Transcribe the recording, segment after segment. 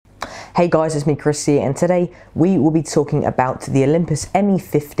Hey guys, it's me Chris here, and today we will be talking about the Olympus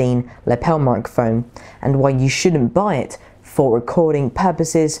ME-15 lapel microphone and why you shouldn't buy it for recording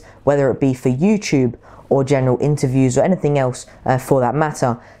purposes, whether it be for YouTube or general interviews or anything else for that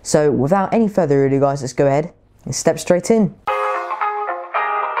matter. So without any further ado guys, let's go ahead and step straight in.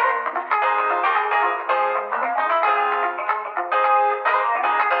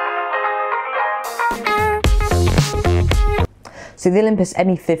 So the Olympus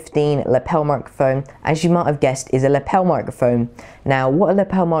ME-15 lapel microphone, as you might have guessed, is a lapel microphone. Now what a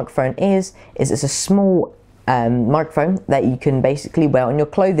lapel microphone is it's a small microphone that you can basically wear on your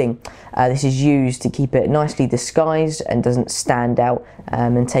clothing. This is used to keep it nicely disguised and doesn't stand out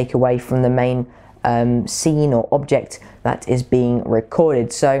and take away from the main scene or object that is being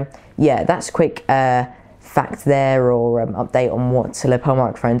recorded. So yeah, that's a quick fact there, or update on what lapel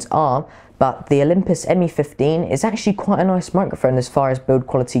microphones are. But the Olympus ME-15 is actually quite a nice microphone as far as build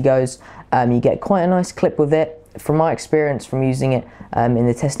quality goes. You get quite a nice clip with it. From my experience from using it in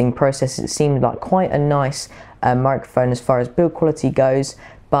the testing process, it seemed like quite a nice microphone as far as build quality goes,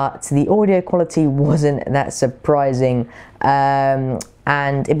 but the audio quality wasn't that surprising, and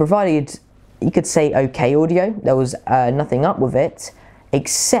it provided, you could say, okay audio. There was nothing up with it,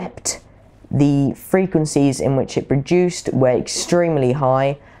 except the frequencies in which it produced were extremely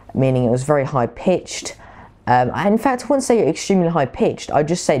high, meaning it was very high pitched. In fact, I wouldn't say extremely high pitched, I'd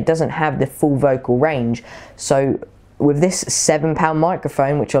just say it doesn't have the full vocal range. So with this £7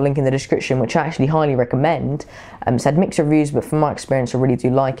 microphone, which I'll link in the description, which I actually highly recommend, it's had mixed reviews, but from my experience I really do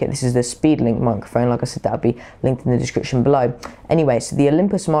like it. This is the SpeedLink microphone, like I said, that'll be linked in the description below. Anyway, so the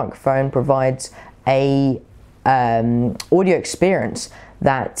Olympus microphone provides a audio experience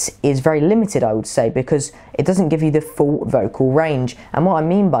that is very limited, I would say, because it doesn't give you the full vocal range. And what I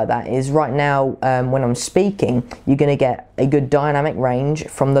mean by that is right now when I'm speaking, you're going to get a good dynamic range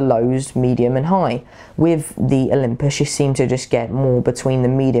from the lows, medium and high. With the Olympus, you seem to just get more between the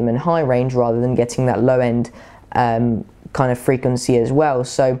medium and high range rather than getting that low end kind of frequency as well.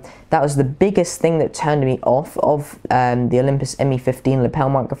 So that was the biggest thing that turned me off of the Olympus ME-15 lapel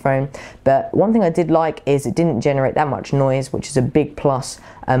microphone. But one thing I did like is it didn't generate that much noise, which is a big plus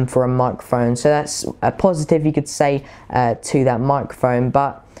for a microphone. So that's a positive, you could say, to that microphone.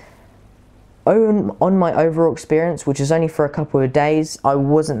 But on my overall experience, which is only for a couple of days, I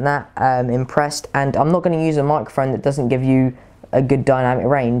wasn't that impressed, and I'm not going to use a microphone that doesn't give you a good dynamic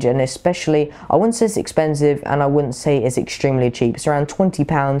range. And especially, I wouldn't say it's expensive and I wouldn't say it's extremely cheap. It's around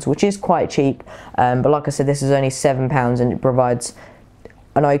 £20, which is quite cheap, but like I said, this is only £7 and it provides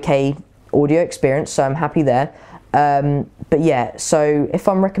an okay audio experience, so I'm happy there. But yeah, so if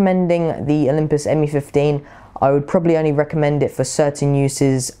I'm recommending the Olympus ME-15, I would probably only recommend it for certain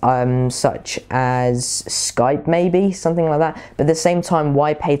uses, such as Skype, maybe, something like that. But at the same time,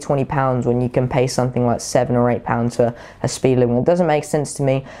 why pay £20 when you can pay something like £7 or £8 for a SpeedLink? It doesn't make sense to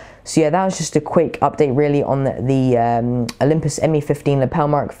me. So yeah, that was just a quick update really on the Olympus ME-15 lapel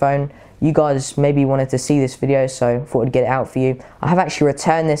microphone. You guys maybe wanted to see this video, so I thought I'd get it out for you. I have actually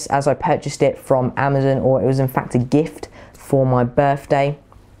returned this as I purchased it from Amazon, or it was in fact a gift for my birthday.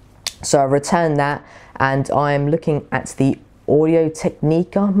 So I returned that, and I'm looking at the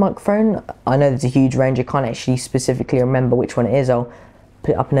Audio-Technica microphone. I know there's a huge range, I can't actually specifically remember which one it is. I'll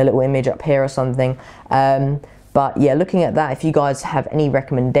put it up in a little image up here or something. But yeah, looking at that, if you guys have any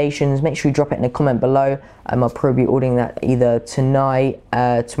recommendations, make sure you drop it in a comment below. I'll probably be ordering that either tonight,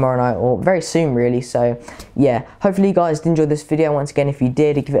 tomorrow night, or very soon really. So yeah, hopefully you guys did enjoy this video. Once again, if you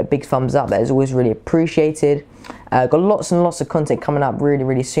did, give it a big thumbs up. That is always really appreciated. Got lots and lots of content coming up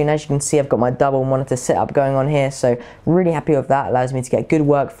really soon. As you can see, I've got my double monitor setup going on here, so really happy with that. Allows me to get good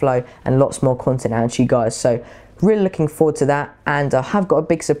workflow and lots more content out to you guys. So really looking forward to that, and I have got a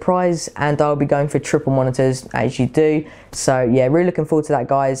big surprise, and I'll be going for triple monitors as you do. So yeah, really looking forward to that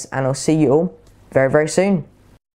guys, and I'll see you all very soon.